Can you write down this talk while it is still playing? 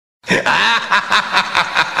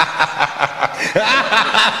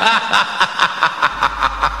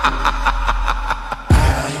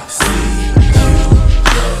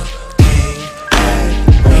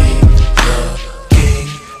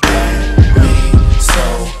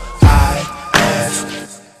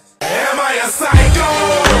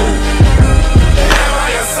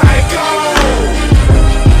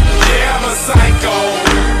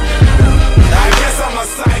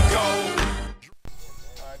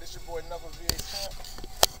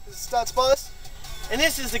And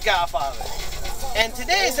this is The Godfather. And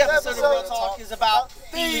today's episode of Real Talk is about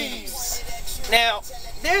thieves. Now,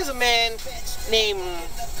 there's a man named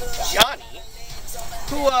Johnny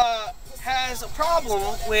who has a problem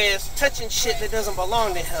with touching shit that doesn't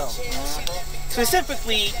belong to him.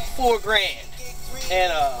 Specifically, $4,000.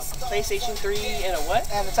 And a PlayStation 3 and a what?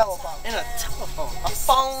 And a telephone. And a telephone. A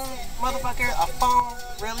phone, motherfucker. A phone?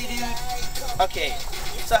 Really, dude? Okay.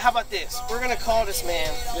 So how about this? We're gonna call this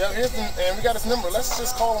man. Yeah, and we got his number. Let's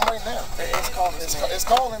just call him right now. Let's call this man. It's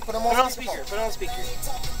calling. Put him on speaker. Put it on speaker.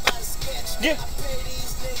 Yeah.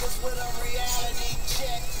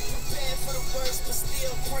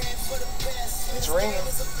 It's ringing.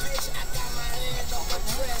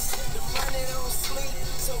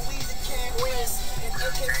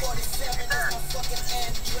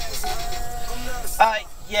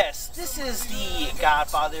 Yes, this is the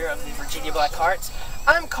Godfather of the Virginia Black Hearts.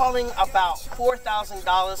 I'm calling about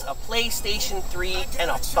 $4,000, a PlayStation 3, and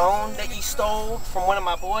a phone that you stole from one of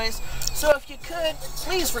my boys. So if you could,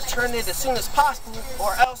 please return it as soon as possible,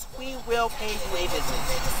 or else we will pay you a visit.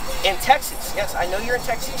 In Texas. Yes, I know you're in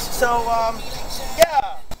Texas. So,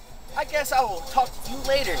 yeah, I guess I will talk to you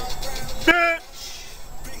later. Bitch!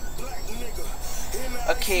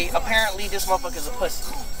 Okay, apparently this motherfucker's a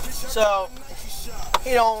pussy. So,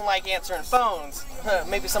 he don't like answering phones.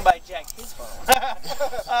 Maybe somebody jacked his phone.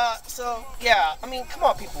 So, yeah, I mean, come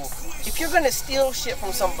on, people. If you're gonna steal shit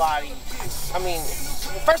from somebody, I mean,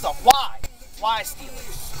 first off, why? Why steal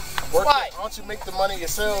it? Why? Why don't you make the money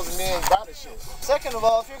yourselves and then buy the shit? Second of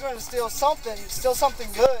all, if you're going to steal something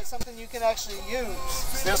good, something you can actually use.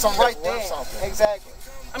 Steal something right that's worth there. something. Exactly.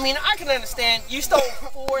 I mean, I can understand you stole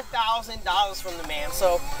 $4,000 from the man,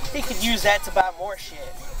 so he could use that to buy more shit.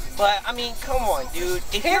 But I mean, come on, dude.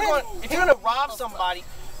 If you're gonna rob somebody,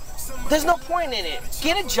 there's no point in it.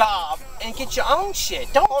 Get a job and get your own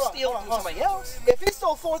shit. Don't steal from somebody else. If he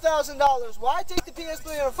stole $4,000, why take the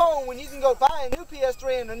PS3 and a phone when you can go buy a new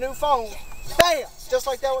PS3 and a new phone? Bam! Just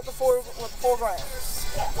like that with the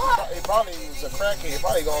 $4,000. He probably was a crackhead. He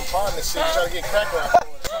probably gonna pawn this shit, try to get crack around for it.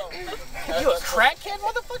 You a crackhead,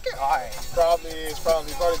 motherfucker? Alright. Probably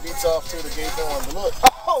beats off to the gay porn. But look,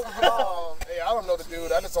 hey, I don't know the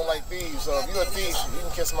dude. I just don't like thieves. So if you're a thief, you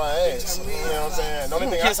can kiss my ass. You know what I'm saying? The only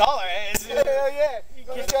thing kiss all our ass. Hell yeah. You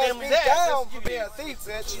kiss guys family's beat ass. down for being a thief,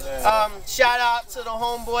 bitch. Yeah. Shout out to the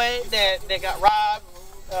homeboy that got robbed.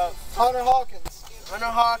 Hunter Hawkins. Hunter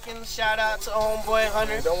Hawkins, shout out to homeboy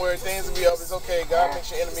Hunter. Don't worry, things will be up. It's okay. God makes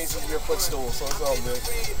your enemies as your footstool, so it's all good.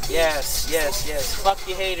 Yes. Fuck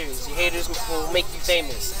your haters. Your haters will make you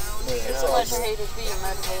famous. It's let your haters be your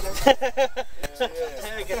motivator.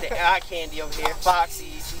 Get the eye candy over here.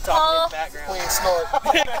 Foxy, she talking in the background. Queen snort.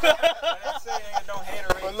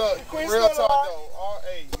 But look, real talk though.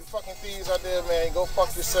 Hey, you fucking thieves out there, man, go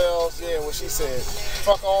fuck yourselves. Yeah, what she said.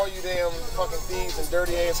 Fuck all you damn fucking thieves and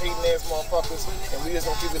dirty ass, hating ass motherfuckers. And we just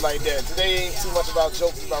gonna keep it like that. Today ain't too much about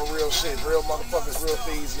jokes, it's about real shit. Real motherfuckers, real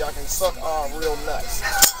thieves. Y'all can suck our real nuts.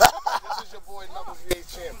 This is your boy, Knuckles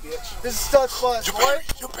VBH champ, bitch. This is Studs Plus, boy.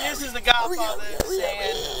 This is the Godfather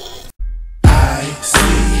saying, I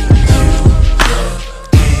see you.